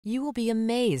You will be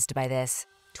amazed by this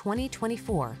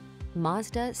 2024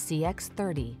 Mazda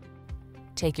CX-30.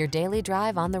 Take your daily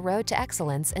drive on the road to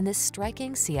excellence in this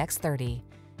striking CX-30.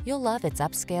 You'll love its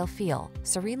upscale feel,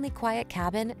 serenely quiet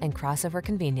cabin, and crossover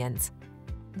convenience.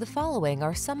 The following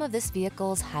are some of this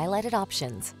vehicle's highlighted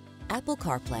options: Apple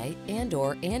CarPlay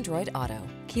and/or Android Auto,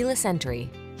 keyless entry,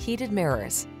 heated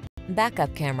mirrors,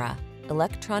 backup camera,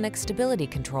 electronic stability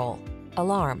control,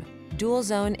 alarm, dual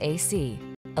zone AC,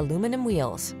 aluminum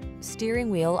wheels, steering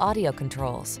wheel audio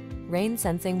controls, rain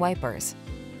sensing wipers.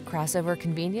 Crossover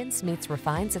convenience meets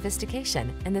refined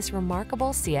sophistication in this remarkable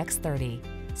CX-30.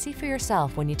 See for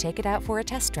yourself when you take it out for a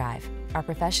test drive. Our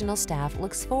professional staff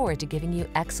looks forward to giving you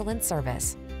excellent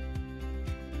service.